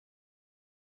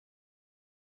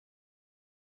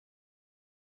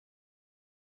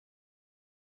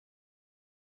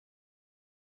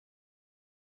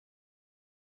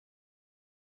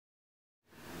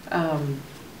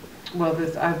Well,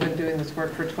 I've been doing this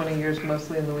work for 20 years,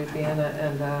 mostly in Louisiana,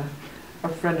 and a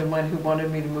friend of mine who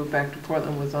wanted me to move back to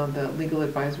Portland was on the legal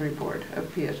advisory board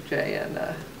of PSJ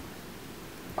and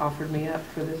offered me up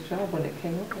for this job when it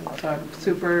came open. So I'm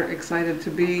super excited to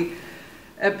be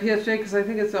at PSJ because I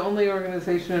think it's the only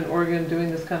organization in Oregon doing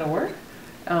this kind of work,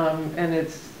 and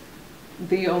it's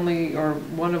the only, or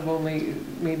one of only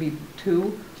maybe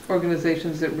 2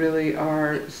 organizations that really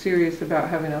are serious about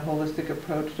having a holistic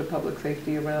approach to public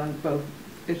safety around both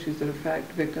issues that affect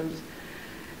victims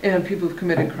and people who've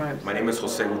committed crimes. My name is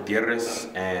Jose Gutierrez,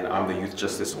 and I'm the youth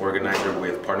justice organizer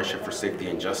with Partnership for Safety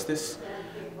and Justice.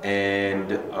 And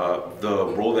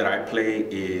the role that I play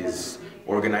is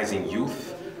organizing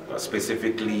youth,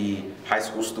 specifically high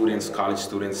school students, college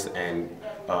students, and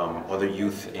other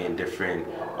youth in different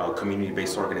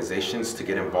community-based organizations to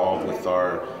get involved with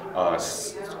our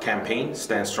campaign,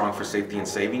 Stand Strong for Safety and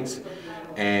Savings.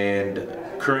 And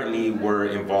currently we're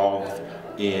involved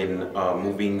in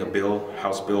moving a bill,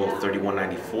 House Bill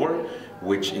 3194,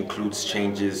 which includes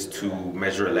changes to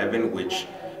Measure 11, which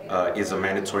is a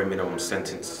mandatory minimum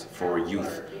sentence for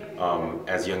youth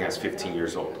as young as 15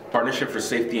 years old. Partnership for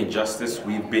Safety and Justice,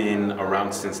 we've been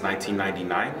around since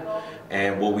 1999,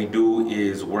 and what we do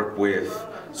is work with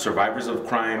survivors of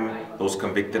crime, those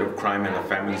convicted of crime, and the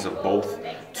families of both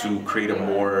to create a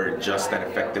more just and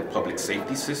effective public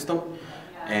safety system.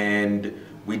 And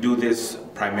we do this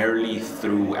primarily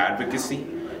through advocacy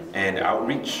and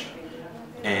outreach,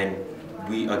 and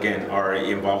we again are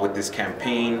involved with this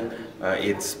campaign.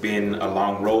 It's been a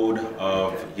long road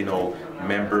of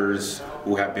members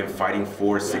who have been fighting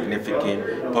for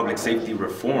significant public safety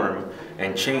reform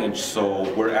and change.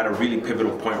 So we're at a really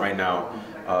pivotal point right now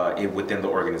within the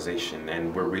organization,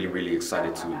 and we're really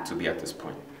excited to be at this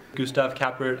point. Gustav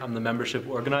Kappert, I'm the membership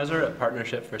organizer at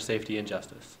Partnership for Safety and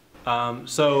Justice.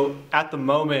 So at the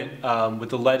moment,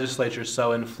 with the legislature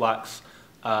so in flux,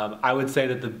 I would say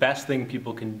that the best thing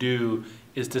people can do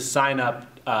is to sign up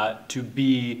to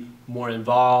be more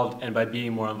involved, and by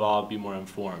being more involved, be more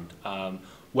informed.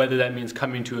 Whether that means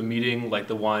coming to a meeting like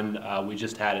the one we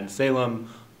just had in Salem,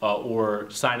 or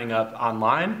signing up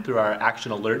online through our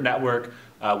Action Alert Network,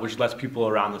 which lets people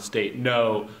around the state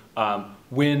know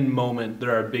when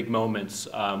there are big moments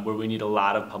where we need a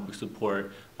lot of public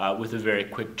support with a very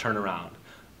quick turnaround.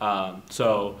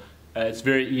 So it's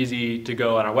very easy to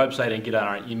go on our website and get on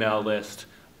our email list.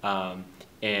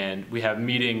 And we have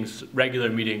meetings, regular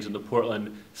meetings in the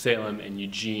Portland, Salem, and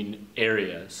Eugene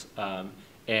areas,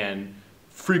 and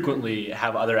frequently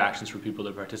have other actions for people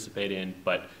to participate in,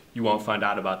 but you won't find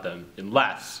out about them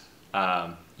unless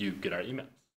you get our emails.